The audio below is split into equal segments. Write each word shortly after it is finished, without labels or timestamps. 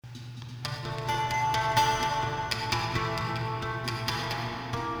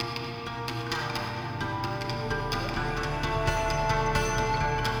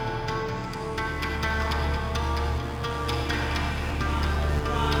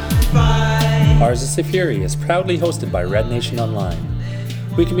Ours is the Fury is proudly hosted by Red Nation Online.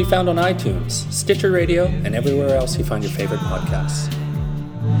 We can be found on iTunes, Stitcher Radio, and everywhere else you find your favorite podcasts.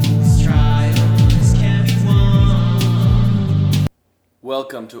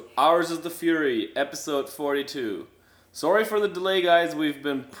 Welcome to Ours is the Fury, episode 42. Sorry for the delay, guys. We've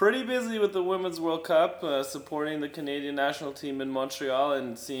been pretty busy with the Women's World Cup, supporting the Canadian national team in Montreal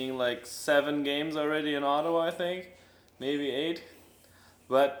and seeing like 7 games already in Ottawa, I think. Maybe 8.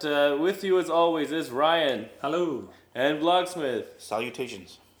 But with you as always is Ryan. Hello. And Vlogsmith.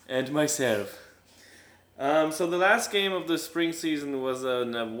 Salutations. And myself. So the last game of the spring season was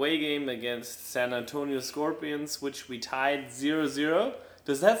an away game against San Antonio Scorpions, which we tied 0-0.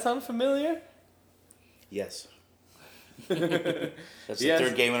 Does that sound familiar? Yes. That's the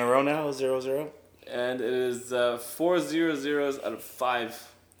third game in a row now, 0-0. And it is 4 0-0s out of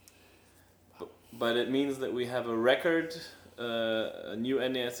 5. But it means that we have a record, a new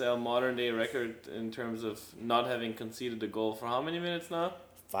NASL modern day record in terms of not having conceded a goal for how many minutes now?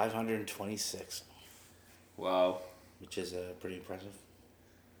 526. Wow. Which is pretty impressive.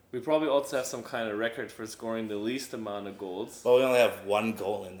 We probably also have some kind of record for scoring the least amount of goals. Well, we only have 1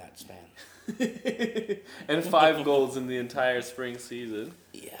 goal in that span. And 5 goals in the entire spring season.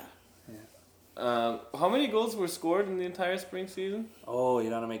 Yeah. How many goals were scored in the entire spring season? Oh, you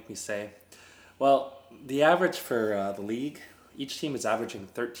don't want to make me say. Well, the average for the league, each team is averaging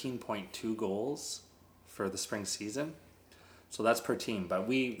 13.2 goals for the spring season. So that's per team. But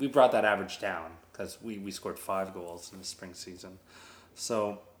we brought that average down because we scored 5 goals in the spring season.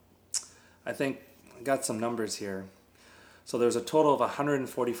 So I think I got some numbers here. So there's a total of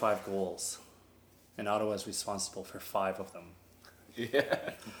 145 goals, and Ottawa is responsible for 5 of them.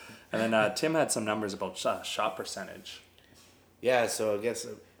 Yeah. And then Tim had some numbers about shot percentage. Yeah, so I guess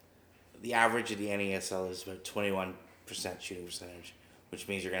the average of the NASL is about 21% shooting percentage, which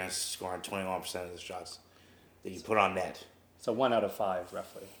means you're going to score on 21% of the shots that you put on net. So 1 out of 5,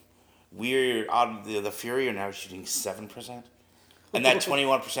 roughly. We're out of the Fury are now shooting 7%, and that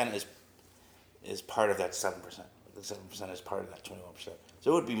 21% is part of that 7%. The 7% is part of that 21%.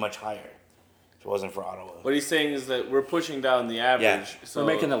 So it would be much higher if it wasn't for Ottawa. What he's saying is that we're pushing down the average. Yeah. So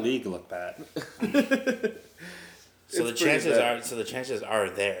We're making the league look bad. So the chances are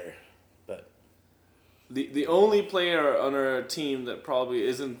there, but the only player on our team that probably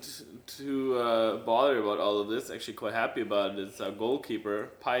isn't too bothered about all of this, actually quite happy about it, is our goalkeeper,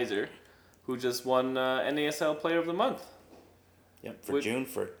 Pizer, who just won NASL Player of the Month. yep, for June,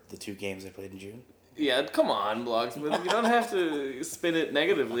 for the 2 games I played in June. Yeah, come on, Blogsmith. You don't have to spin it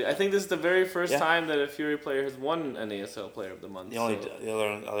negatively. I think this is the very first time that a Fury player has won an ASL Player of the Month.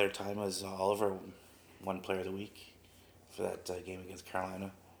 The other time was Oliver won Player of the Week for that game against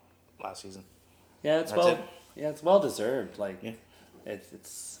Carolina last season. Yeah, it's well deserved.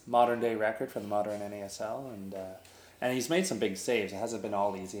 It's modern day record for the modern NASL, and he's made some big saves. It hasn't been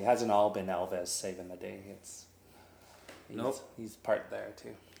all easy. It hasn't all been Elvis saving the day. He's part there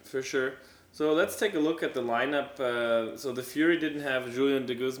too. For sure. So let's take a look at the lineup. So the Fury didn't have Julian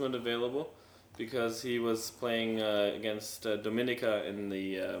de Guzman available because he was playing against Dominica in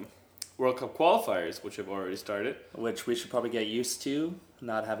the World Cup qualifiers, which have already started. Which we should probably get used to,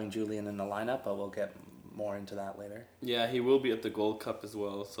 not having Julian in the lineup, but we'll get more into that later. Yeah, he will be at the Gold Cup as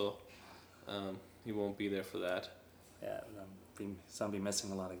well, so he won't be there for that. Yeah, I'll be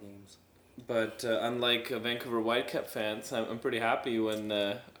missing a lot of games. But unlike Vancouver Whitecap fans, I'm pretty happy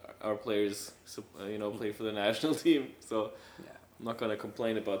when our players play for the national team. So yeah. I'm not going to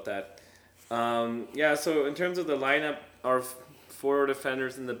complain about that. So in terms of the lineup, our 4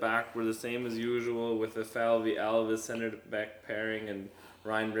 defenders in the back were the same as usual, with a Falvey Alves center back pairing and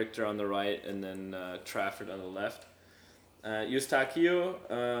Ryan Richter on the right, and then Trafford on the left.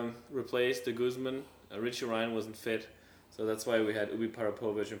 Eustachio replaced de Guzman. Richie Ryan wasn't fit, so that's why we had Ubi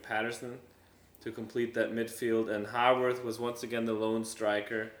Parapovic and Patterson to complete that midfield. And Haworth was once again the lone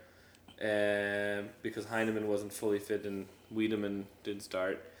striker because Heinemann wasn't fully fit and Wiedemann didn't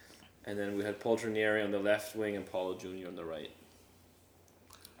start. And then we had Poltronieri on the left wing and Paulo Jr. on the right.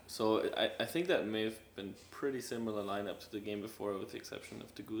 So I think that may have been pretty similar lineup to the game before, with the exception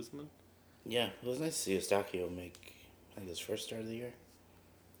of de Guzman. Yeah, it was nice to see Eustachio make, I think, his first start of the year.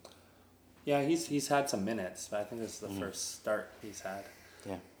 Yeah, he's had some minutes, but I think this is the first start he's had.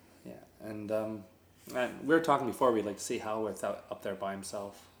 Yeah. Yeah, and we were talking before, we'd like to see Howarth up there by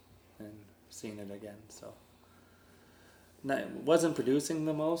himself and seeing it again. So wasn't producing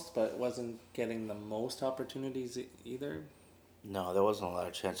the most, but wasn't getting the most opportunities either. No, there wasn't a lot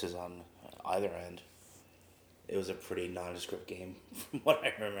of chances on either end. It was a pretty nondescript game from what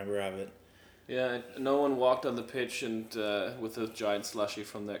I remember of it. Yeah, no one walked on the pitch and with a giant slushie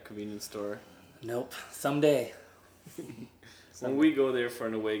from that convenience store. Nope. Someday. When we go there for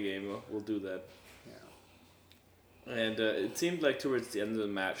an away game, we'll do that. Yeah. And it seemed like towards the end of the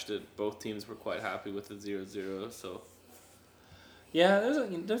match that both teams were quite happy with the 0-0. So Yeah,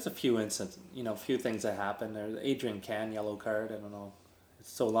 there's a few instances, few things that happened. There's Adrian Can yellow card. I don't know,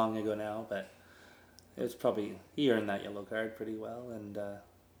 it's so long ago now, but it was probably he earned that yellow card pretty well, and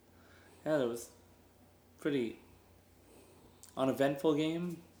yeah, it was pretty uneventful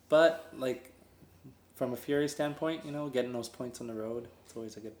game. But like from a Fury standpoint, getting those points on the road, it's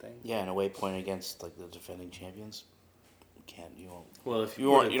always a good thing. Yeah, an away point against like the defending champions. You won't. well, if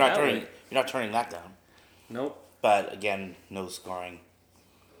You're put it not that turning. way- You're not turning that down. Nope. But again, no scoring.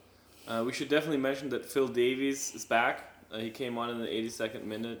 We should definitely mention that Phil Davies is back. He came on in the 82nd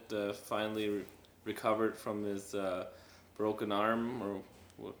minute, finally recovered from his broken arm,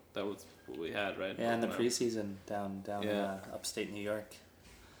 or that was what we had, right? Yeah, in the Broken arm. preseason down Yeah. upstate New York.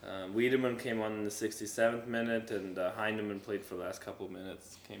 Wiedemann came on in the 67th minute, and Heinemann played for the last couple of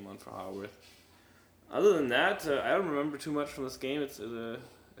minutes, came on for Haworth. Other than that, I don't remember too much from this game.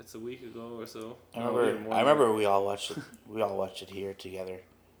 It's a week ago or so. I No, remember. even more I than remember we all watched it. We all watched it here together,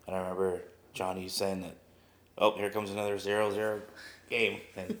 and I remember Johnny saying that. Oh, here comes another 0-0 game,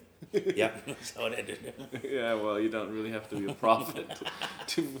 and yep, that's how it ended. Yeah, well, you don't really have to be a prophet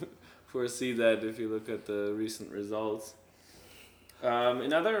to foresee that if you look at the recent results.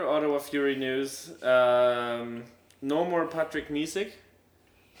 In other Ottawa Fury news, no more Patrick Misek.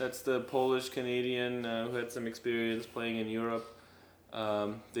 That's the Polish-Canadian who had some experience playing in Europe.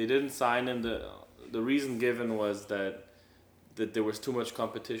 They didn't sign him. The reason given was that there was too much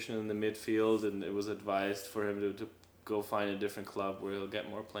competition in the midfield, and it was advised for him to go find a different club where he'll get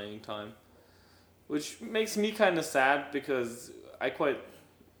more playing time. Which makes me kind of sad because I quite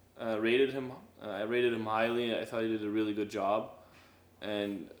rated him. I rated him highly. I thought he did a really good job,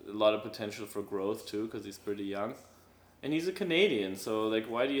 and a lot of potential for growth too because he's pretty young. And he's a Canadian, so like,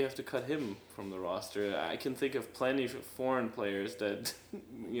 why do you have to cut him from the roster? I can think of plenty of foreign players that,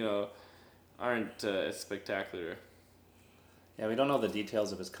 aren't as spectacular. Yeah, we don't know the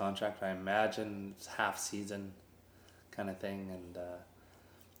details of his contract. I imagine it's half season kind of thing, and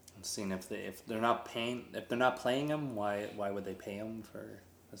seeing if they're not playing him, why would they pay him for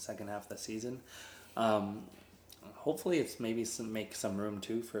the second half of the season? Hopefully, it's maybe make some room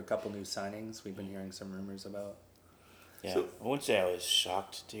too for a couple new signings. We've been hearing some rumors about. Yeah, So- I wouldn't say I was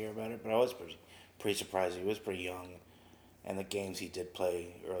shocked to hear about it, but I was pretty surprised. He was pretty young, and the games he did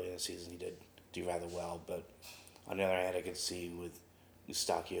play early in the season, he did do rather well. But on the other hand, I could see with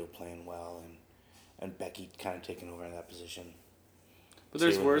Eustachio playing well and Becky kind of taking over in that position. But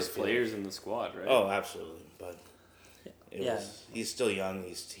there's See what worse they feel. players in the squad, right? Oh, absolutely. But Yeah. he's still young.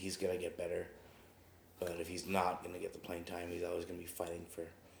 He's gonna get better. But if he's not gonna get the playing time, he's always gonna be fighting for,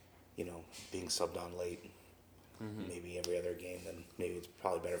 being subbed on late. Maybe every other game. Then maybe it's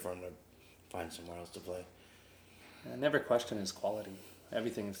probably better for him to find somewhere else to play. I never question his quality.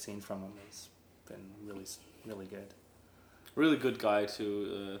 Everything I've seen from him has been really, really good. Really good guy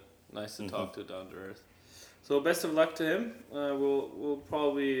too. Nice to talk to, down to earth. So best of luck to him. We'll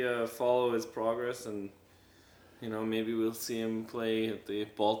probably follow his progress, and maybe we'll see him play at the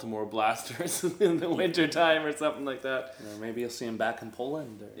Baltimore Blasters in the winter time or something like that. Maybe you'll see him back in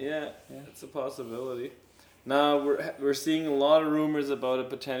Poland. Or, Yeah, Yeah. it's a possibility. Now we're seeing a lot of rumors about a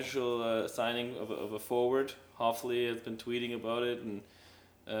potential signing of a forward. Hoffley has been tweeting about it, and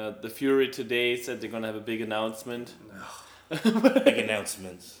the Fury today said they're gonna have a big announcement. Big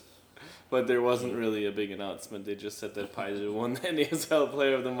announcements. But there wasn't really a big announcement. They just said that Paiser won the NASL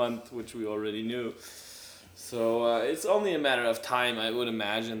Player of the Month, which we already knew. So it's only a matter of time, I would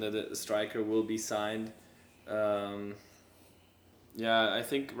imagine, that a striker will be signed. Yeah, I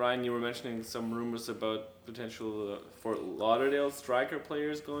think, Ryan, you were mentioning some rumors about potential Fort Lauderdale striker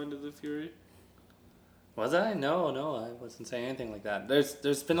players going to the Fury. Was I? No, I wasn't saying anything like that.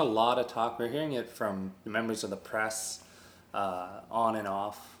 There's been a lot of talk. We're hearing it from members of the press, on and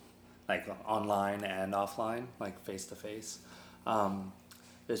off, like online and offline, like face to face.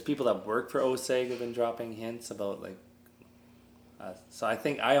 There's people that work for OSEG have been dropping hints about like. So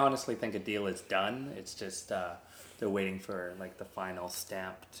I honestly think a deal is done. It's just they're waiting for like the final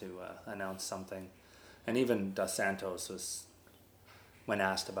stamp to announce something, and even Dos Santos was, when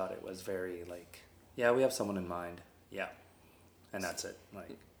asked about it, was very like. Yeah, we have someone in mind. Yeah, and that's it. Like,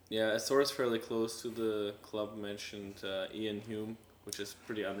 Yeah, a source fairly close to the club mentioned Ian Hume, which is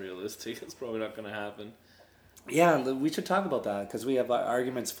pretty unrealistic. It's probably not going to happen. yeah, we should talk about that because we have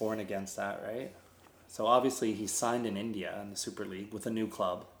arguments for and against that, right? So obviously he signed in India in the Super League with a new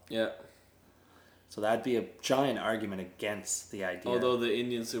club. Yeah. So that'd be a giant argument against the idea. Although the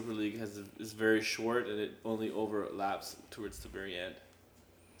Indian Super League is very short and it only overlaps towards the very end.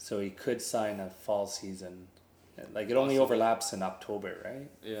 So he could sign a fall season. Like it only Possibly. overlaps in October, right?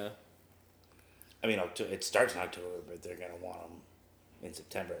 Yeah. I mean, it starts in October, but they're gonna want him in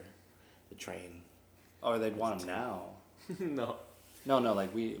September. The train. Or they'd want him now. No. No,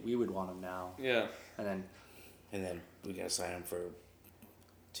 like we would want him now. Yeah. And then And then we're gonna sign him for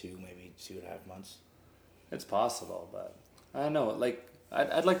maybe 2.5 months. it's possible, but I don't know. Like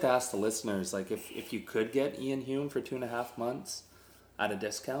I'd like to ask the listeners, like if you could get Ian Hume for 2.5 months at a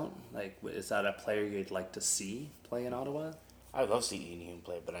discount, like is that a player you'd like to see play in Ottawa? I'd love to see Ian Hume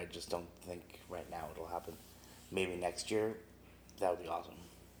play, but I just don't think right now it'll happen. Maybe next year, that would be awesome.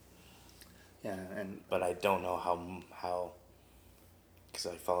 Yeah, and But I don't know how because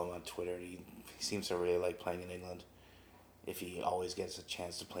I follow him on Twitter. He seems to really like playing in England. If he always gets a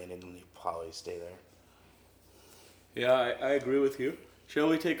chance to play in England, he'll probably stay there. Yeah, I agree with you. Shall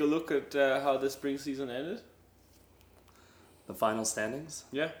we take a look at how the spring season ended? the final standings.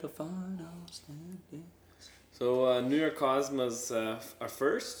 Yeah. The final standings. So New York Cosmos are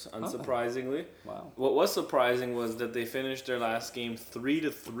first, unsurprisingly. Wow. What was surprising was that they finished their last game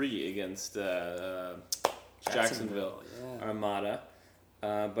 3-3 against Jacksonville Yeah. Armada.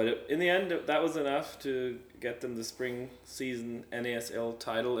 But in the end, that was enough to get them the spring season NASL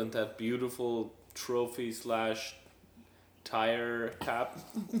title and that beautiful trophy / tire cap.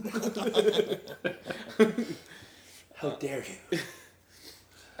 How dare you?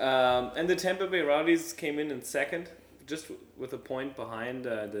 And the Tampa Bay Rowdies came in second, just with a point behind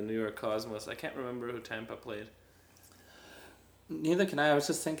the New York Cosmos. I can't remember who Tampa played. Neither can I. I was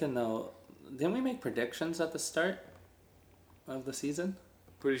just thinking though, didn't we make predictions at the start of the season?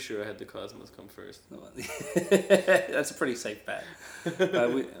 Pretty sure I had the Cosmos come first. That's a pretty safe bet.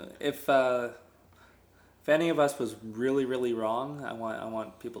 If any of us was really, really wrong, I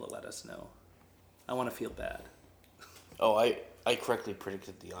want people to let us know. I want to feel bad. Oh, I correctly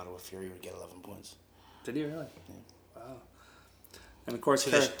predicted the Ottawa Fury would get 11 points. Did you really? Yeah. Wow. And of course,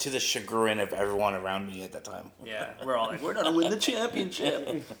 To the chagrin of everyone around me at that time. yeah, we're all like, we're gonna win the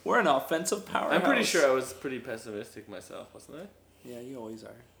championship. We're an offensive powerhouse. I'm pretty sure I was pretty pessimistic myself, wasn't I? Yeah, you always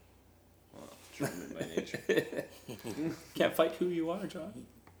are. Well, German by nature. Can't fight who you are, John.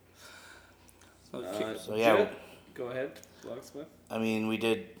 Okay. So, yeah. Jed, go ahead, Locksmith. I mean, we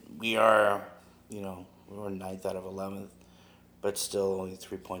are, we were 9th out of 11th, but still only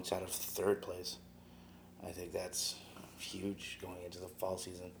 3 points out of 3rd place. I think that's huge going into the fall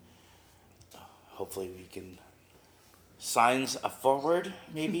season. Hopefully we can sign a forward,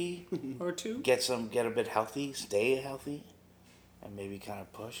 maybe, Or two. get a bit healthy, stay healthy, and maybe kind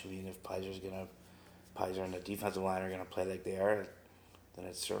of push. I mean, if Pizer and the defensive line are going to play like they are, then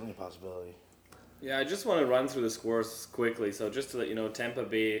it's certainly a possibility. Yeah, I just want to run through the scores quickly. So just to let you know, Tampa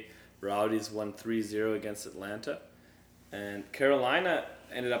Bay Rowdies won 3-0 against Atlanta. And Carolina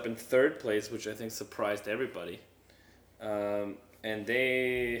ended up in 3rd place, which I think surprised everybody. And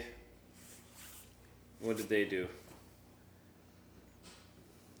they... What did they do?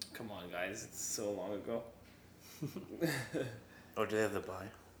 Come on, guys. It's so long ago. Or do they have the bye?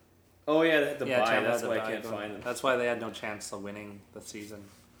 Oh, yeah, they had the bye. Tampa That's had why the I bye can't going. find them. That's why they had no chance of winning the season.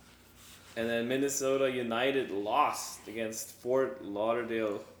 And then Minnesota United lost against Fort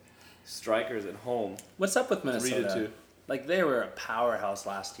Lauderdale Strikers at home. What's up with Minnesota? 3-2. Like they were a powerhouse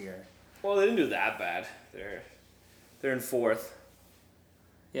last year. Well, they didn't do that bad. They're in 4th.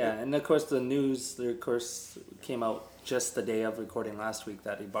 Yeah, and of course the news, came out just the day of recording last week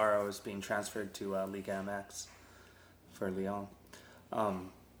that Ibarra was being transferred to Liga MX for Lyon.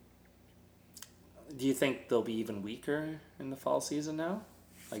 Do you think they'll be even weaker in the fall season now?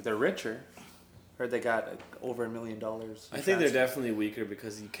 Like they're richer, or they got over $1 million. I think they're definitely weaker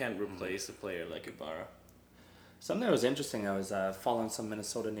because you can't replace a player like Ibarra. Something that was interesting. I was following some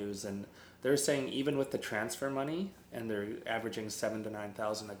Minnesota news, and they're saying even with the transfer money and they're averaging 7,000 to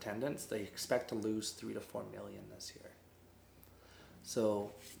 9,000 attendance, they expect to lose 3 to 4 million this year.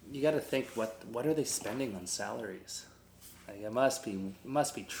 So you got to think what are they spending on salaries? Like it must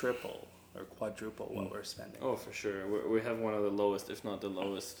be triple or quadruple what we're spending. Oh, for sure. We have one of the lowest, if not the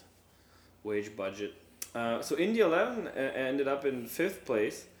lowest, wage budget. So Indy 11 ended up in 5th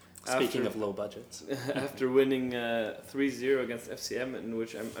place. Speaking of low budgets. After winning 3-0 against FCM, in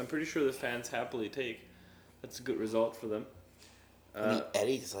which I'm pretty sure the fans happily take. That's a good result for them. I mean,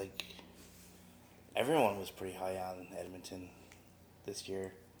 Eddie's everyone was pretty high on Edmonton this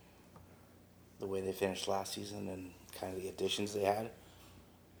year. The way they finished last season and kind of the additions they had.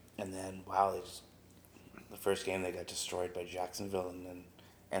 And then, wow, the first game they got destroyed by Jacksonville and then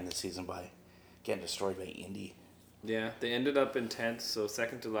end the season by getting destroyed by Indy. Yeah, they ended up in 10th, so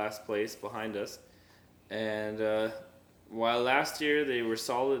second to last place behind us. And while last year they were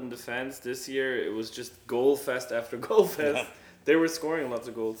solid in defense, this year it was just goal fest after goal fest. Yeah. They were scoring lots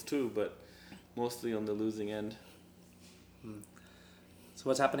of goals too, but mostly on the losing end. So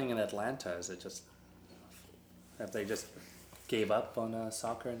what's happening in Atlanta? Is it just have they just gave up on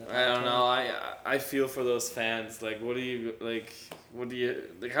soccer in Atlanta? I don't know. I feel for those fans. Like, what do you like? What do you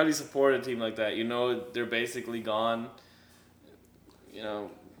like? How do you support a team like that? You know, they're basically gone. You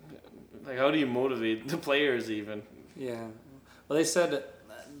know, like how do you motivate the players even? Yeah. Well, they said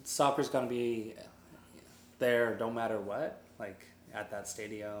soccer's gonna be there no matter what, like at that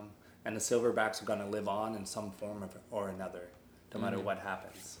stadium, and the Silverbacks are gonna live on in some form or another, no matter what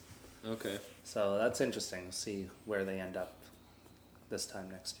happens. Okay. So that's interesting. We'll see where they end up this time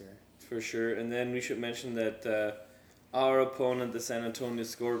next year. For sure. And then we should mention that our opponent, the San Antonio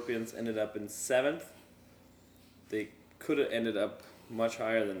Scorpions, ended up in 7th. They could have ended up much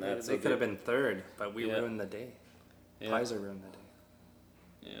higher than that. They could have been third, but we ruined the day. Yeah. Kaiser ruined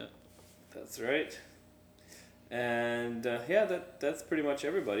the day. Yeah, that's right. And that's pretty much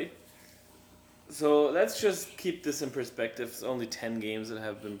everybody. So let's just keep this in perspective. It's only 10 games that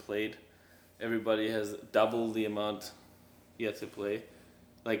have been played. Everybody has double the amount yet to play.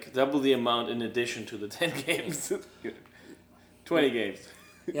 Like double the amount in addition to the 10 games. 20 games.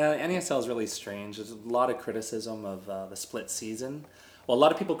 Yeah, NASL is really strange. There's a lot of criticism of the split season. Well, a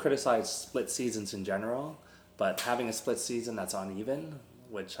lot of people criticize split seasons in general, but having a split season that's uneven,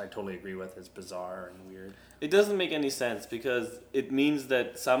 which I totally agree with, is bizarre and weird. It doesn't make any sense because it means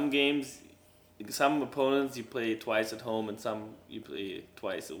that some games, some opponents you play twice at home and some you play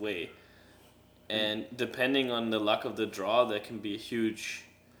twice away. And depending on the luck of the draw, that can be a huge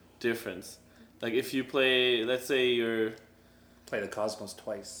difference. Like if you play, let's say you're... Play the Cosmos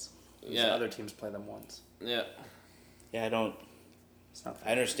twice. Yeah. Other teams play them once. Yeah. Yeah, I don't. It's not I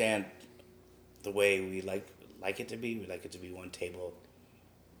fair. understand the way we like it to be. We like it to be one table.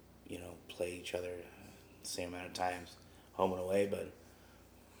 You know, play each other the same amount of times, home and away. But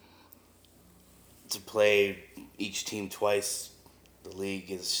to play each team twice, the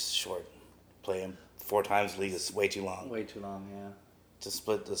league is short. Play them 4 times, the league is way too long. Way too long, yeah. To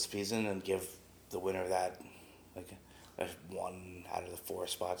split the season and give the winner that, like, a 1 out of the 4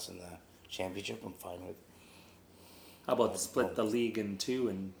 spots in the championship, I'm fine with. How about split the league in 2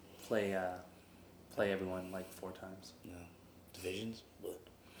 and play everyone like 4 times? You know, divisions.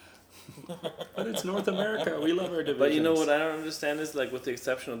 But it's North America. We love our divisions. But you know what I don't understand is, like, with the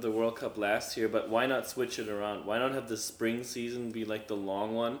exception of the World Cup last year, but why not switch it around? Why not have the spring season be like the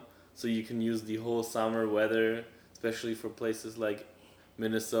long one, so you can use the whole summer weather, especially for places like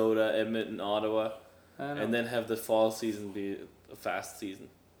Minnesota, Edmonton, Ottawa, and then have the fall season be a fast season.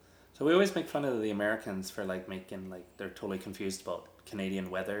 So we always make fun of the Americans for like making like they're totally confused about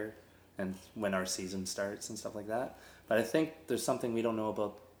Canadian weather and when our season starts and stuff like that. But I think there's something we don't know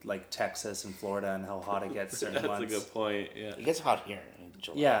about like Texas and Florida and how hot it gets certain That's months. a good point. Yeah. It gets hot here in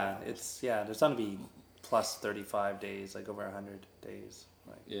July. Yeah, there's gonna be plus 35 days, like over 100 days.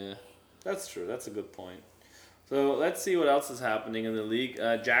 Like, Yeah, that's true. That's a good point. So let's see what else is happening in the league.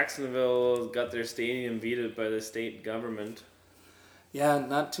 Jacksonville got their stadium vetoed by the state government. yeah,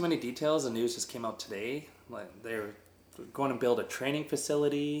 not too many details. The news just came out today. Like they're going to build a training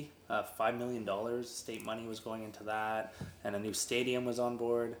facility. $5 million state money was going into that, and a new stadium was on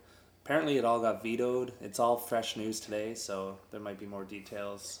board. Apparently, it all got vetoed. It's all fresh news today, so there might be more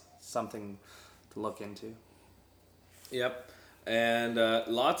details. Something to look into. Yep. And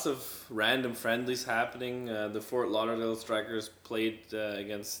lots of random friendlies happening. The Fort Lauderdale Strikers played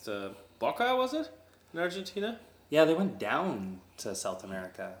against Boca, was it? In Argentina? Yeah, they went down to South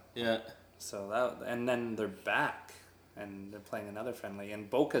America, Yeah. so and then they're back, and they're playing another friendly. And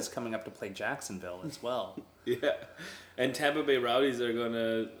Boca's coming up to play Jacksonville as well. Yeah. And Tampa Bay Rowdies are going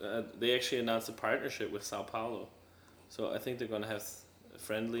to... they actually announced a partnership with Sao Paulo. So I think they're going to have a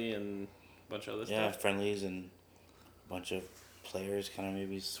friendly and a bunch of other Yeah, stuff. friendlies and a bunch of players kind of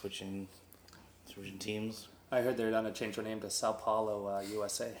maybe switching teams. I heard they're going to change their name to Sao Paulo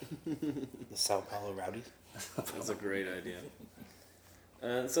USA. The Sao Paulo Rowdies. That's a great idea.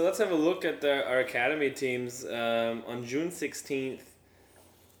 So let's have a look at our academy teams. On June 16th,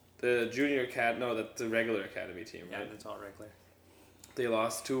 that's the regular academy team, Yeah, right? it's all regular. They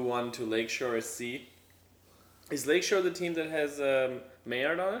lost 2-1 to Lakeshore SC. Is Lakeshore the team that has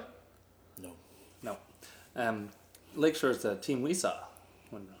Maynard on it? No. No. Lakeshore's the team we saw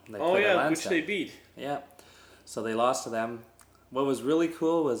when they Oh played at yeah, which Lansdowne. they beat. Yeah. So they lost to them. What was really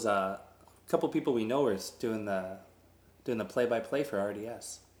cool was a couple people we know were doing the play-by-play for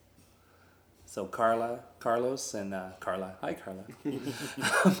RDS. So Carlos, and Carla. Hi, Carla.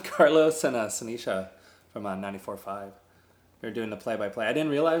 Carlos and Sanisha from 94.5. They're doing the play-by-play. I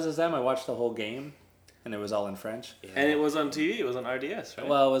didn't realize it was them. I watched the whole game, and it was all in French. Yeah. And it was on TV. It was on RDS, right?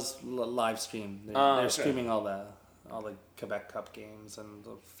 Well, it was live stream. They're okay. streaming all the Quebec Cup games and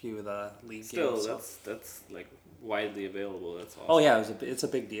a few of the league Still, games. So. that's like widely available. That's awesome. Oh yeah, it's a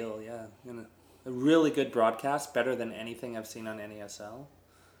big deal. Yeah, and a really good broadcast, better than anything I've seen on NASL,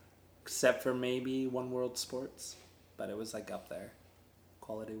 except for maybe One World Sports, but it was like up there,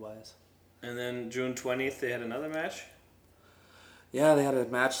 quality wise. And then June 20th, they had another match. Yeah, they had a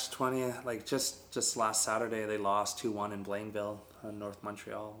match 20, like just last Saturday. They lost 2-1 in Blainville, North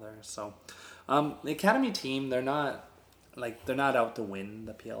Montreal there. So, the academy team, they're not out to win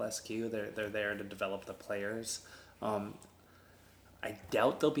the PLSQ. They're there to develop the players. I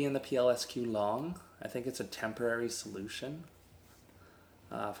doubt they'll be in the PLSQ long. I think it's a temporary solution.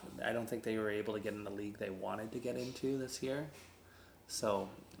 I don't think they were able to get in the league they wanted to get into this year. So,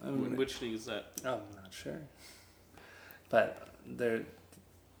 Which league is that? I'm not sure, but there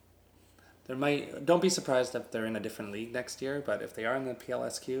might. Don't be surprised if they're in a different league next year. But if they are in the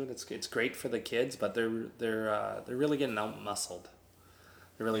PLSQ, it's great for the kids. But they're really getting out muscled.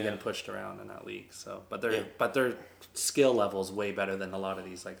 They're really getting pushed around in that league. So, but their skill level is way better than a lot of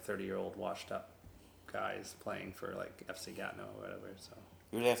these like 30-year-old washed up guys playing for like FC Gatineau or whatever. So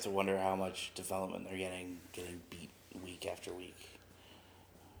You really have to wonder how much development they're getting beat week after week.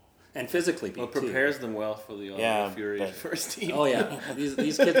 and physically beat Well, it prepares them well for the Fury but- first team. Oh yeah,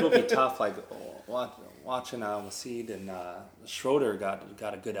 these kids will be tough. Like watching Masid and Schroeder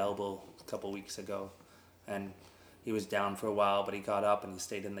got a good elbow a couple weeks ago, and he was down for a while, but he got up and he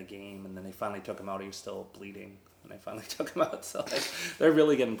stayed in the game. And then they finally took him out. He was still bleeding, and they finally took him out. So they're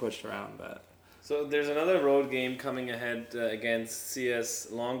really getting pushed around. But So there's another road game coming ahead against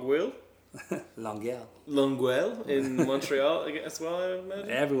CS Longueuil. Longueuil, In Montreal as well, I imagine.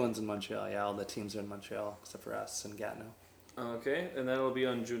 everyone's in Montreal. Yeah, all the teams are in Montreal except for us and Gatineau. Okay, and that'll be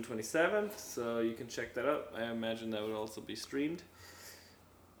on June 27th, so you can check that out. I imagine that would also be streamed.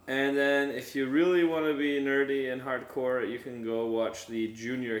 And then if you really want to be nerdy and hardcore, you can go watch the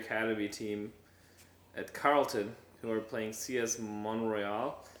Junior Academy team at Carleton, who are playing CS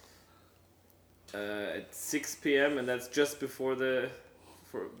Montreal at 6 p.m. and that's just before the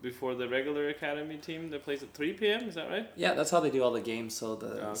regular academy team that plays at 3 p.m. Is that right? Yeah, that's how they do all the games. So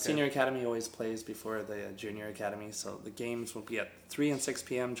the Okay. senior academy always plays before the junior academy. So the games will be at 3 and 6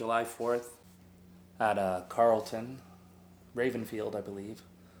 p.m. July 4th at Carleton, Ravenfield, I believe.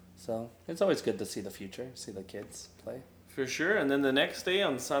 So it's always good to see the future, see the kids play. For sure. And then the next day,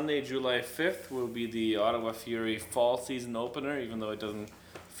 on Sunday, July 5th, will be the Ottawa Fury fall season opener, even though it doesn't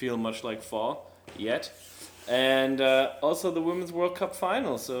feel much like fall yet. And also the Women's World Cup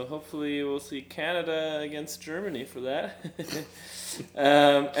final. So hopefully we'll see Canada against Germany for that.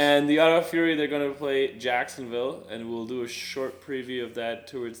 And the Ottawa Fury, they're going to play Jacksonville, and we'll do a short preview of that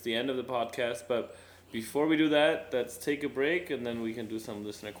towards the end of the podcast. But before we do that, let's take a break, and then we can do some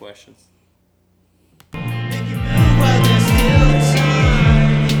listener questions.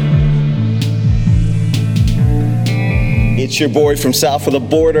 It's your boy from south of the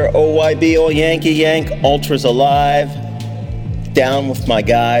border, OYB, Old Yankee Yank, Ultras Alive. Down with my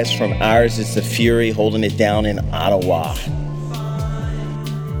guys from Ours is the Fury, holding it down in Ottawa.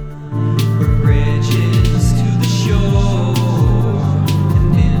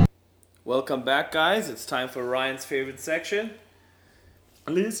 Welcome back, guys. It's time for Ryan's favorite section.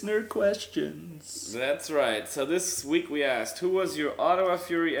 Listener questions. That's right. So this week we asked, who was your Ottawa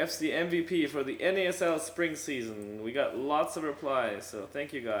Fury FC MVP for the NASL spring season? We got lots of replies, so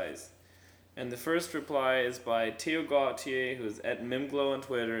thank you guys. And the first reply is by Theo Gauthier, who's at Mimglow on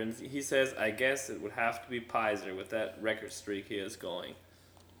Twitter, and he says, I guess it would have to be Pizer with that record streak he is going.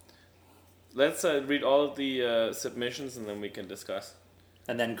 Let's read all of the submissions and then we can discuss.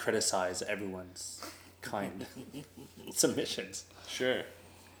 And then criticize everyone's kind submissions. Sure.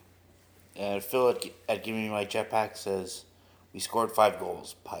 And Phil at Give Me My Jetpack says, we scored 5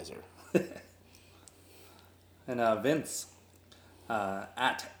 goals, Pizer. And Vince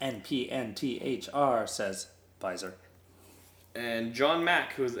at NPNTHR says Pfizer. And John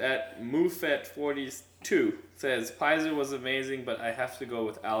Mack, who's at MoveFet42, says, Pizer was amazing, but I have to go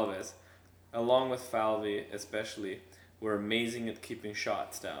with Alves. Along with Falvey, especially, were amazing at keeping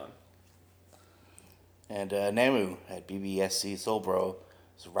shots down. And Namu at BBSC Soulbro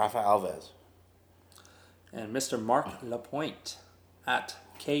is Rafa Alves. And Mr. Mark Lapointe at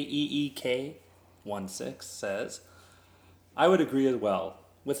KEEK16 says, I would agree as well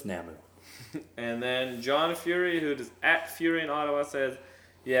with Namu. And then John Fury, who is at Fury in Ottawa, says,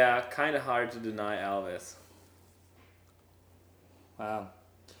 Yeah, kind of hard to deny Alves. Wow.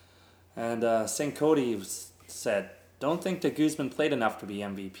 And St. Cody said, "Don't think that Guzman played enough to be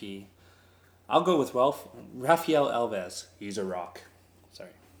MVP. I'll go with Rafael Alves. He's a rock." Sorry.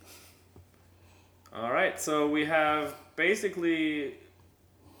 All right, so we have basically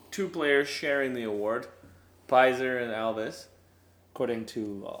two players sharing the award, Pfizer and Alves. According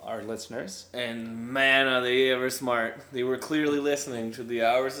to our listeners. And man, are they ever smart. They were clearly listening to the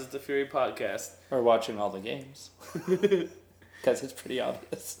Ours is the Fury podcast. Or watching all the games. Because it's pretty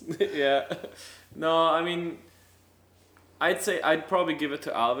obvious. Yeah. No, I mean, I'd say I'd probably give it to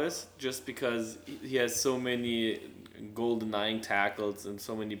Alves just because he has so many goal-denying tackles and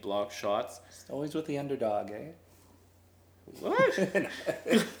so many blocked shots. It's always with the underdog, eh? What?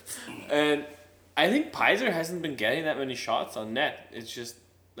 And I think Pfizer hasn't been getting that many shots on net. It's just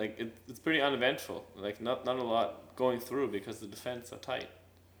like it's pretty uneventful. Like not a lot going through because the defense are tight.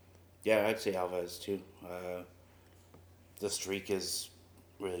 Yeah, I'd say Alves too. The streak is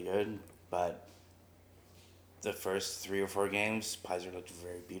really good, but the first 3 or 4 games, Pfizer looked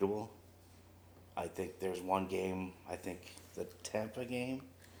very beatable. I think there's one game, I think the Tampa game,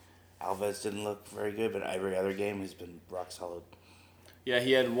 Alves didn't look very good, but every other game has been rock solid. Yeah,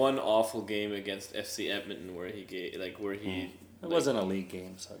 he had one awful game against FC Edmonton where he It wasn't a league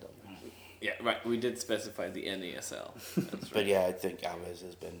game, so I don't know. Yeah, right. We did specify the NASL. That's But yeah, I think Alves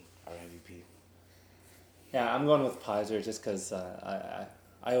has been our MVP. Yeah, I'm going with Pfizer just because I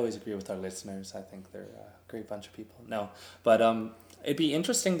always agree with our listeners. I think they're a great bunch of people. No, but it'd be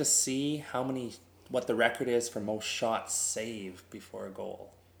interesting to see what the record is for most shots saved before a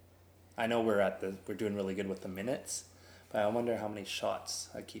goal. I know we're doing really good with the minutes, but I wonder how many shots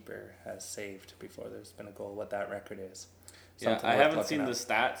a keeper has saved before there's been a goal. What that record is. Yeah, Something I worth haven't looking seen up. the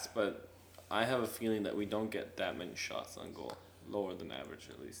stats, but I have a feeling that we don't get that many shots on goal, lower than average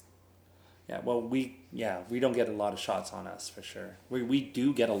at least. Yeah, well, we don't get a lot of shots on us for sure. We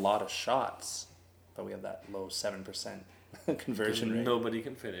do get a lot of shots, but we have that low 7% conversion rate. Nobody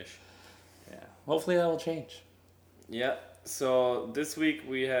can finish. Yeah, hopefully that will change. Yeah. So this week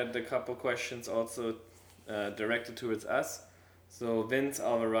we had a couple questions also directed towards us. So Vince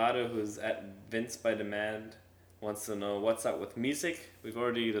Alvarado, who's at Vince by Demand, wants to know what's up with Misek. We've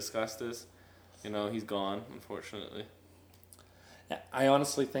already discussed this. He's gone, unfortunately. Yeah, I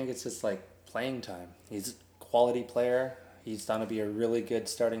honestly think it's just like playing time. He's a quality player. He's going to be a really good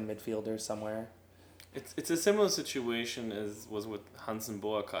starting midfielder somewhere. It's a similar situation as was with Hansen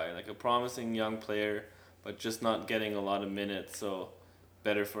Boakai, like a promising young player, but just not getting a lot of minutes. So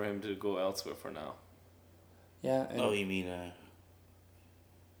better for him to go elsewhere for now. Yeah. Oh, you mean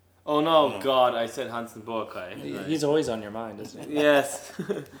Oh no, God! I said Hansen Boakai. He's always on your mind, isn't he? Yes.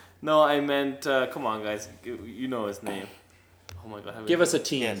 No, I meant. Come on, guys. You know his name. Oh my God. Give us a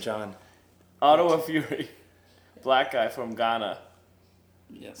team, John. Ottawa Fury. Black guy from Ghana.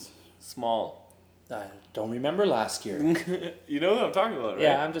 yes. Small. I don't remember last year. You know what I'm talking about, right?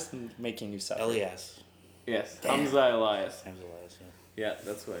 Yeah, I'm just making you suffer. Elias. Yes. Hamza Elias. James Elias, yeah. Yeah,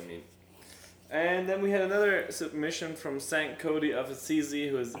 that's what I mean. And then we had another submission from St. Cody of Assisi,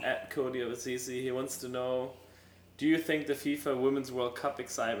 who is at Cody of Assisi. He wants to know, do you think the FIFA Women's World Cup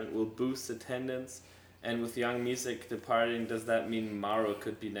excitement will boost attendance? And with young Misek departing, does that mean Mauro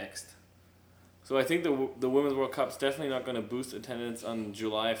could be next? So I think the Women's World Cup's definitely not going to boost attendance on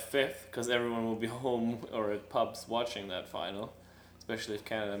July 5th, because everyone will be home or at pubs watching that final, especially if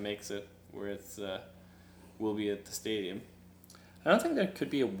Canada makes it, where it's will be at the stadium. I don't think there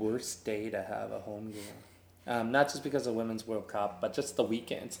could be a worse day to have a home game. Not just because of Women's World Cup, but just the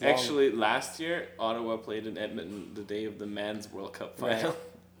weekend. It's long. Actually, last year, Ottawa played in Edmonton the day of the Men's World Cup final. Right.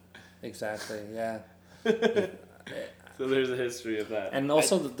 Exactly, yeah. So there's a history of that. And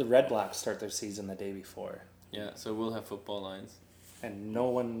also the Red Blacks start their season the day before. Yeah, so we'll have football lines. And no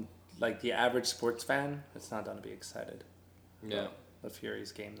one, like the average sports fan, it's not going to be excited. Yeah. The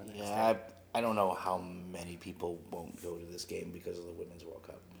Furies game the next day. Yeah, I don't know how many people won't go to this game because of the Women's World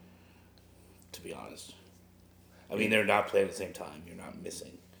Cup, to be honest. I mean, they're not playing at the same time. You're not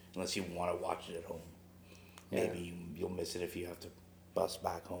missing. Unless you want to watch it at home. Yeah. Maybe you'll miss it if you have to bus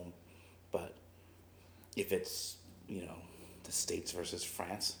back home. But if it's, the States versus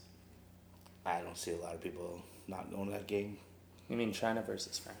France, I don't see a lot of people not going to that game. You mean China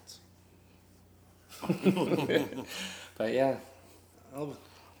versus France? But yeah, I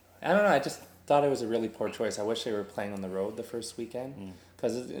don't know. I just thought it was a really poor choice. I wish they were playing on the road the first weekend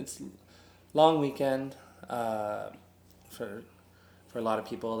because it's long weekend for a lot of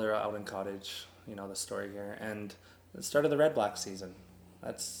people. They're out in Cottage, the story here, and the start of the Red Black season.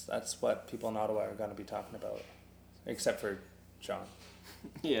 That's what people in Ottawa are going to be talking about, except for John.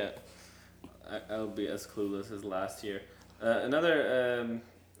 Yeah, I'll be as clueless as last year. Another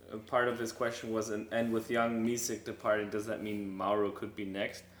part of his question was, and with young Misek departing, does that mean Mauro could be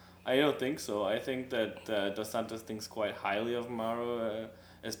next? I don't think so. I think that Dos Santos thinks quite highly of Mauro,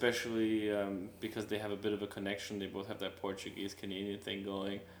 especially because they have a bit of a connection. They both have that Portuguese-Canadian thing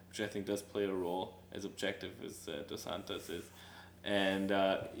going, which I think does play a role, as objective as Dos Santos is. And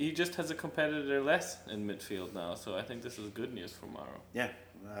he just has a competitor less in midfield now, so I think this is good news for Mauro. Yeah,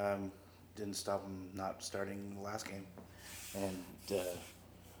 didn't stop him not starting the last game, and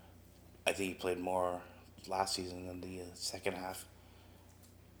I think he played more last season than the second half.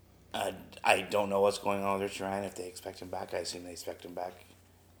 I don't know what's going on with Richie Ryan, if they expect him back. I assume they expect him back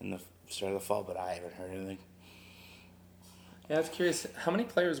in the start of the fall, but I haven't heard anything. Yeah, I was curious, how many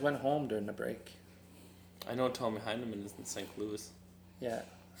players went home during the break? I know Tommy Heineman is in St. Louis. Yeah,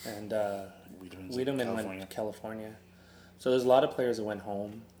 and Wiedemann Wiedemann went to California. So there's a lot of players that went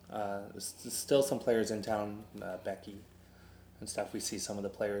home. There's still some players in town, Becky and stuff. We see some of the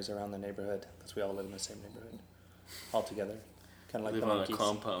players around the neighborhood because we all live in the same neighborhood all together. Kind of like Live the on monkeys. a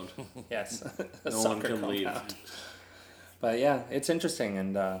compound. Yes, a No one soccer can leave. compound. But yeah, it's interesting,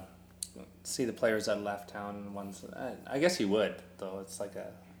 and see the players that left town. And ones, I guess you would, though. It's like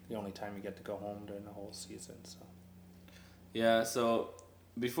the only time you get to go home during the whole season. So Yeah, so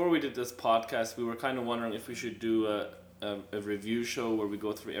before we did this podcast, we were kind of wondering if we should do a review show where we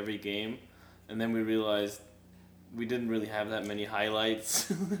go through every game, and then we realized we didn't really have that many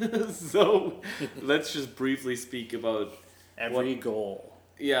highlights. So let's just briefly speak about every goal.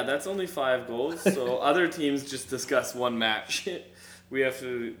 Yeah, that's only 5 goals. So other teams just discuss one match. We have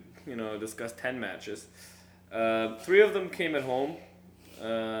to, discuss 10 matches. 3 of them came at home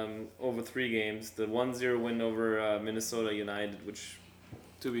over 3 games. The 1-0 win over Minnesota United, which,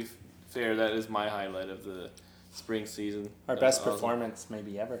 to be fair, that is my highlight of the spring season. Our That best was awesome. performance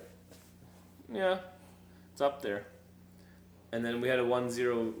maybe ever. Yeah, it's up there. And then we had a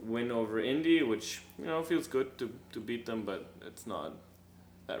 1-0 win over Indy, which, feels good to beat them, but it's not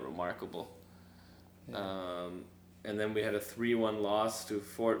that remarkable. Yeah. And then we had a 3-1 loss to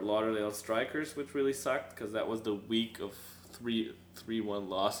Fort Lauderdale Strikers, which really sucked because that was the week of 3-1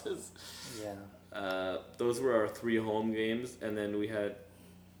 losses. Yeah. Those were our 3 home games, and then we had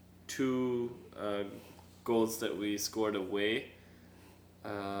 2 goals that we scored away.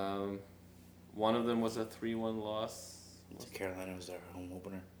 One of them was a 3-1 loss. So Carolina was their home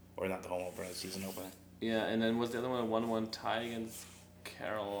opener, or not the home opener, the season opener. Yeah, and then was the other one a 1-1 tie against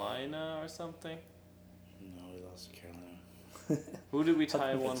Carolina or something? No, we lost to Carolina. Who did we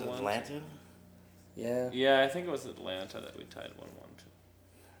tie It's 1-1? Atlanta. Yeah. Yeah, I think it was Atlanta that we tied 1-1 to.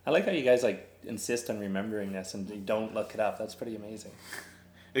 I like how you guys insist on remembering this and you don't look it up. That's pretty amazing.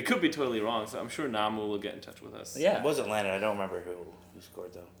 It could be totally wrong, so I'm sure Namu will get in touch with us. Yeah. It was Atlanta. I don't remember who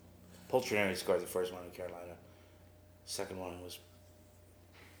scored though. Poltroneri scored the first one in Carolina. Second one was.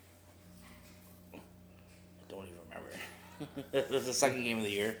 I don't even remember. It was the second game of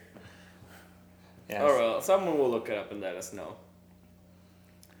the year. Yeah. All right, someone will look it up and let us know.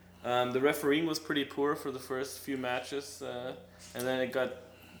 The refereeing was pretty poor for the first few matches, and then it got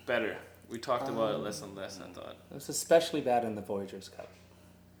better. We talked about it less and less, I thought. It was especially bad in the Voyagers Cup.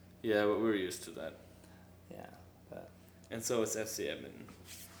 Yeah, but we're used to that. Yeah. But, And so is FC Edmonton.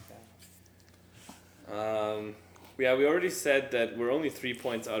 yeah. Yeah, we already said that we're only 3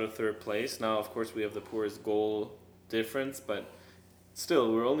 points out of third place. Now, of course, we have the poorest goal difference, but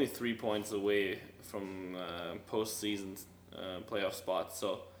still, we're only 3 points away from postseason playoff spots.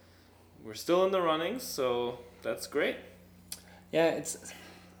 So we're still in the running, so that's great. Yeah,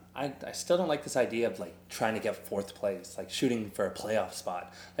 I still don't like this idea of trying to get 4th place, shooting for a playoff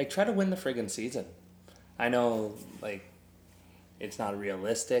spot. Try to win the friggin' season. I know it's not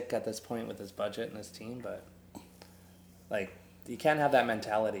realistic at this point with his budget and his team, but you can't have that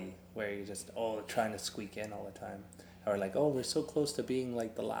mentality where you're just trying to squeak in all the time, or we're so close to being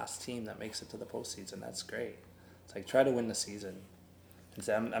the last team that makes it to the postseason. That's great. It's try to win the season.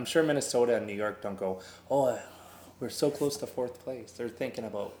 I'm sure Minnesota and New York don't go, we're so close to 4th place. They're thinking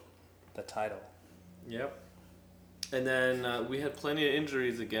about the title. Yep. And then we had plenty of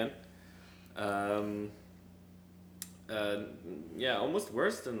injuries again. Almost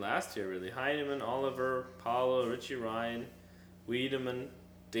worse than last year, really. Heineman, Oliver, Paulo, Richie Ryan, Wiedemann,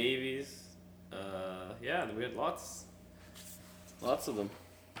 Davies. We had lots of them.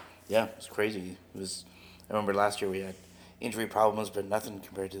 Yeah, it was crazy. I remember last year we had injury problems, but nothing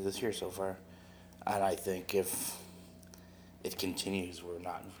compared to this year so far. And I think if it continues, we're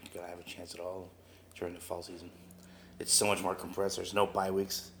not going to have a chance at all during the fall season. It's so much more compressed. There's no bye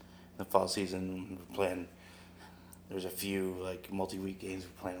weeks in the fall season. We're playing There's a few like multi-week games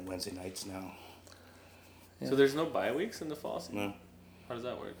we're playing on Wednesday nights now. So there's no bye weeks in the fall season? No, How does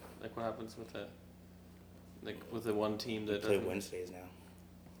that work? Like what happens with that? Like with the one team we that play doesn't... Wednesdays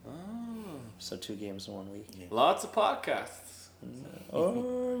now. Oh. So 2 games in 1 week. Yeah. Lots of podcasts.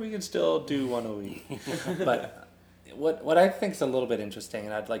 Or we can still do 1 a week. But what I think is a little bit interesting,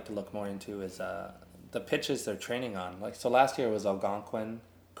 and I'd like to look more into, is the pitches they're training on. Like, so last year was Algonquin,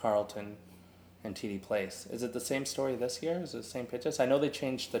 Carleton, and TD Place. Is it the same story this year? Is it the same pitches? I know they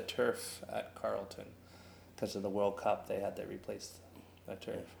changed the turf at Carleton because of the World Cup. They had to replace the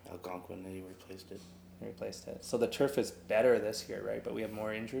turf. Algonquin, they replaced it. They replaced it. So the turf is better this year, right? But we have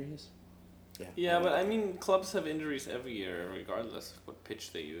more injuries. Yeah, but I mean, clubs have injuries every year, regardless of what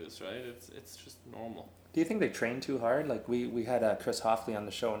pitch they use, right? It's just normal. Do you think they train too hard? Like we had Chris Hoffley on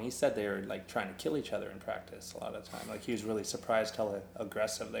the show, and he said they were like trying to kill each other in practice a lot of the time. Like he was really surprised how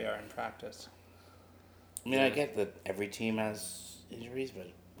aggressive they are in practice. I mean, I get that every team has injuries,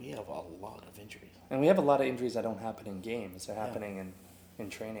 but we have a lot of injuries. And we have a lot of injuries that don't happen in games; they're happening in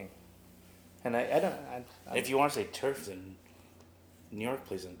training. And I don't. If you want to say turf, then New York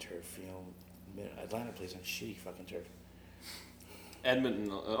plays on turf. You know, Atlanta plays on shitty fucking turf.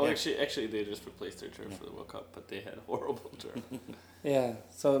 Edmonton. Actually, they just replaced their turf for the World Cup, but they had horrible turf. Yeah,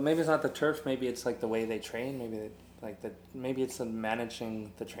 so maybe it's not the turf. Maybe it's like the way they train. Maybe it's the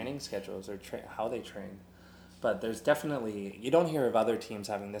managing the training schedules or how they train. But there's definitely, you don't hear of other teams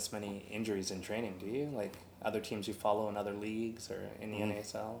having this many injuries in training, do you? Like other teams you follow in other leagues or in the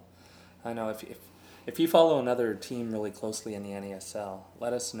NASL. I know if you follow another team really closely in the NASL,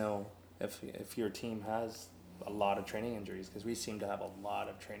 let us know if your team has a lot of training injuries, because we seem to have a lot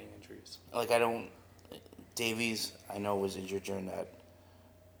of training injuries. Like Davies, I know, was injured during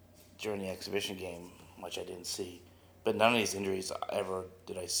the exhibition game, which I didn't see. But none of these injuries ever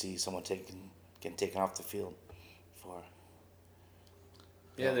did I see someone getting taken off the field for.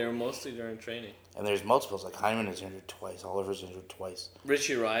 Yeah, they were mostly during training. And there's multiples, like Hyman is injured twice, Oliver's injured twice.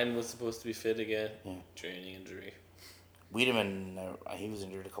 Richie Ryan was supposed to be fit again. Yeah. Training injury. Wiedemann, he was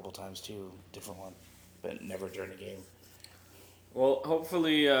injured a couple times too, different one, but never during the game. Well,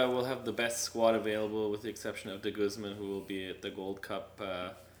 hopefully we'll have the best squad available, with the exception of De Guzman, who will be at the Gold Cup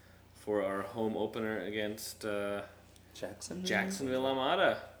for our home opener against Jacksonville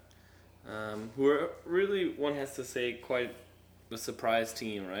Armada, who are really, one has to say, quite a surprise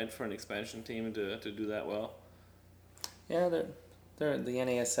team, right, for an expansion team to do that well. Yeah, they're the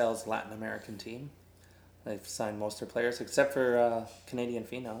NASL's Latin American team. They've signed most of their players except for Canadian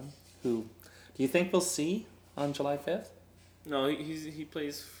Phenom, who do you think we'll see on July 5th? No, he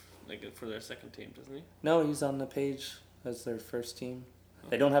plays like for their second team, doesn't he? No, he's on the page as their first team.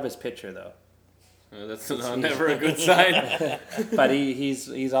 They don't have his picture though. That's never a good sign. But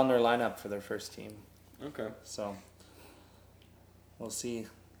he's on their lineup for their first team. Okay. So we'll see.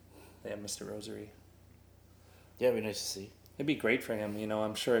 They have Mr. Rosary. Yeah, it'd be nice to see. It'd be great for him,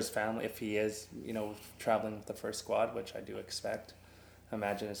 I'm sure his family, if he is, traveling with the first squad, which I do expect, I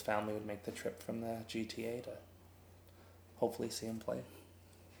imagine his family would make the trip from the GTA to hopefully see him play.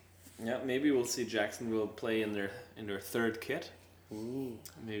 Yeah, maybe we'll see Jacksonville play in their third kit. Ooh.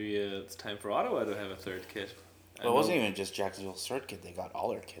 Maybe it's time for Ottawa to have a third kit. Well, it wasn't even just Jacksonville's third kit. They got all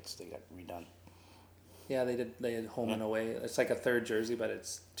their kits. They got redone. Yeah, they did. They had home and away. It's like a third jersey, but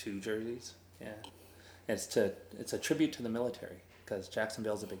it's 2 jerseys. Yeah, it's a tribute to the military, because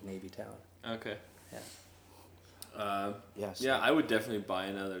Jacksonville's a big Navy town. Okay. Yeah. Yes. Yeah, I would definitely buy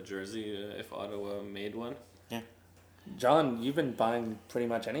another jersey if Ottawa made one. Yeah. John, you've been buying pretty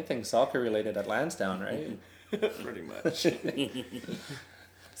much anything soccer related at Lansdowne, right? Pretty much.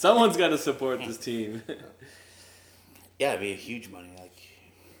 Someone's got to support this team. Yeah, it'd be a huge money. Like,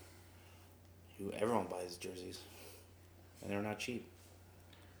 everyone buys jerseys, and they're not cheap.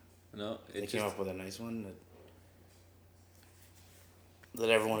 No, They came up with a nice one that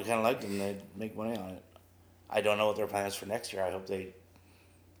everyone kind of liked, and they'd make money on it. I don't know what their plans for next year. I hope they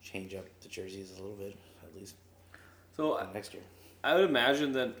change up the jerseys a little bit, at least So next year. I would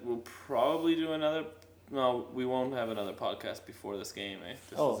imagine that we'll probably do another. No, we won't have another podcast before this game, eh?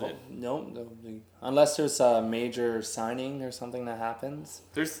 This is it. No, unless there's a major signing or something that happens.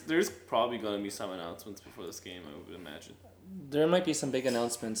 There's probably going to be some announcements before this game, I would imagine. There might be some big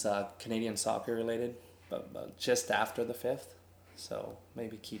announcements, Canadian soccer related, but just after the 5th. So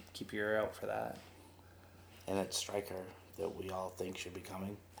maybe keep your ear out for that. And that striker that we all think should be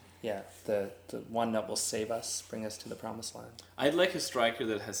coming. Yeah, the one that will save us, bring us to the promised land. I'd like a striker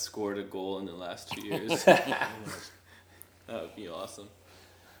that has scored a goal in the last 2 years. That would be awesome.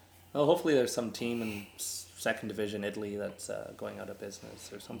 Well, hopefully there's some team in second division Italy that's going out of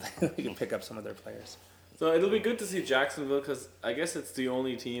business or something. We can pick up some of their players. So it'll be good to see Jacksonville because I guess it's the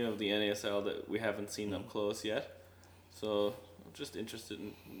only team of the NASL that we haven't seen up close yet. So I'm just interested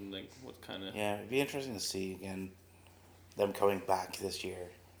in like what kind of. Yeah, it'd be interesting to see again them coming back this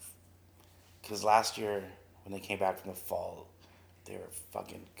year. Because last year when they came back from the fall, they were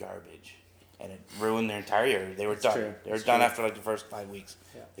fucking garbage, and it ruined their entire year. They were done. true. They were It's done true. after like the first 5 weeks.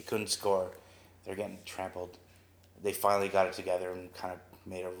 Yeah. They couldn't score. They're getting trampled. They finally got it together and kind of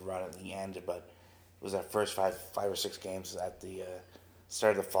made a run at the end, but it was that first five or six games at the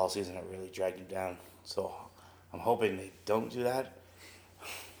start of the fall season that really dragged them down. So I'm hoping they don't do that.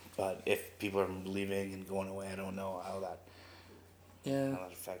 But if people are leaving and going away, I don't know how that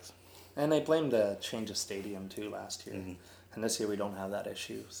affects. And I blame the change of stadium too last year. Mhm. And this year we don't have that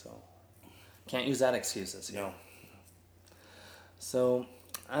issue, so can't use that excuse this year. No. So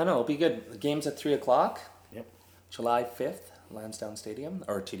I don't know, it'll be good. The game's at 3:00. Yep. July 5th, Lansdowne Stadium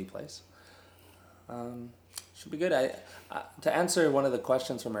or TD Place. Should be good. I to answer one of the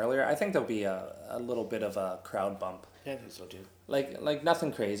questions from earlier, I think there'll be a little bit of a crowd bump. Yeah, I think so too. Like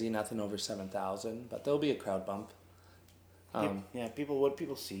nothing crazy, nothing over 7,000, but there'll be a crowd bump.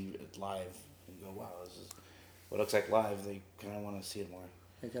 People see it live and go, wow, this is what it looks like live. They kind of want to see it more.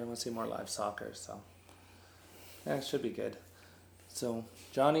 You're gonna want to see more live soccer, so yeah, it should be good. So,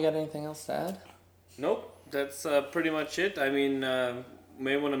 John, you got anything else to add? Nope, that's pretty much it. I mean,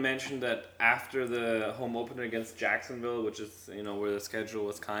 may want to mention that after the home opener against Jacksonville, which is where the schedule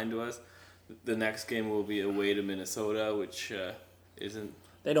was kind to us, the next game will be away to Minnesota, which isn't.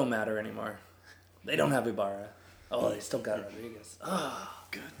 They don't matter anymore. They don't have Ibarra. Oh, they still got Rodriguez. Oh,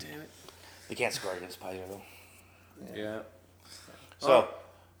 God damn it. They can't score against Paizo though. Yeah. So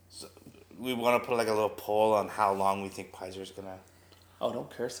we want to put like a little poll on how long we think Pfizer's gonna. oh, don't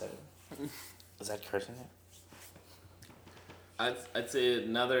curse it. Is that cursing it? I'd say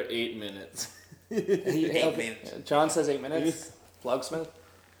another 8 minutes. 8 minutes. John says 8 minutes. Plugsmith.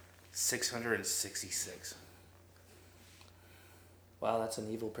 666. Wow, that's an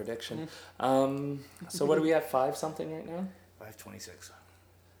evil prediction. So what do we have? 5 something right now? 526.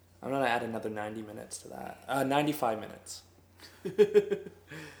 I'm gonna add another 90 minutes to that. 95 minutes.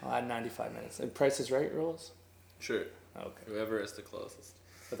 I'll add 95 minutes. And Price is Right rules? Sure. Okay. Whoever is the closest.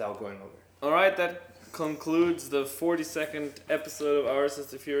 Without going over. All right, that concludes the 42nd episode of Ours is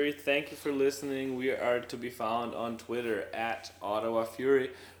the Fury. Thank you for listening. We are to be found on Twitter at Ottawa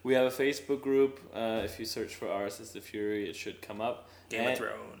Fury. We have a Facebook group. If you search for Ours is the Fury, it should come up. Game of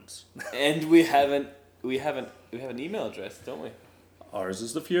Thrones. And we have an email address, don't we? Ours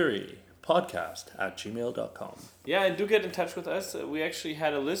is the Fury. Podcast@gmail.com. Yeah, and do get in touch with us. We actually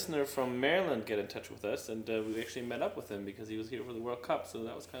had a listener from Maryland get in touch with us, and we actually met up with him because he was here for the World Cup, so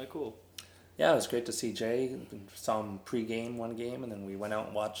that was kind of cool. Yeah, it was great to see Jay. Saw him pre-game one game, and then we went out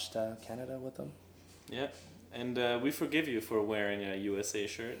and watched Canada with him. Yeah, and we forgive you for wearing a USA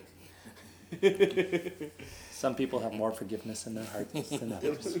shirt. Some people have more forgiveness in their hearts than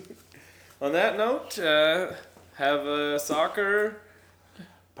others. On that note, have a soccer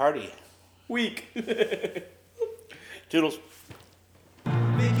Party. week. Toodles.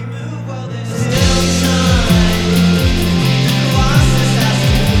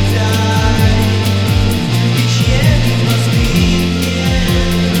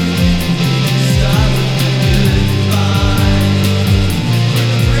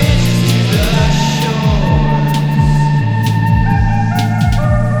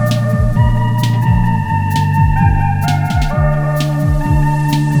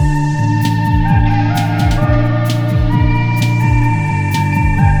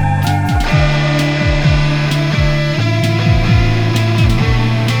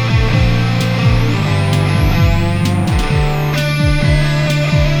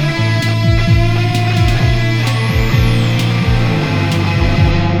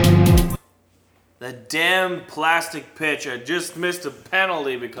 The damn plastic pitch. I just missed a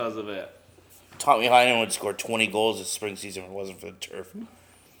penalty because of it. Tommy Heinen would score 20 goals this spring season if it wasn't for the turf.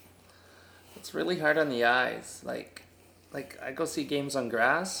 It's really hard on the eyes. Like I go see games on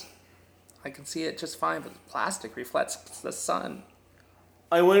grass. I can see it just fine, but the plastic reflects the sun.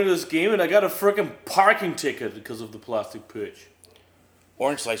 I went to this game and I got a freaking parking ticket because of the plastic pitch.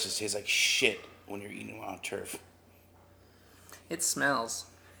 Orange slices taste like shit when you're eating them on turf. It smells.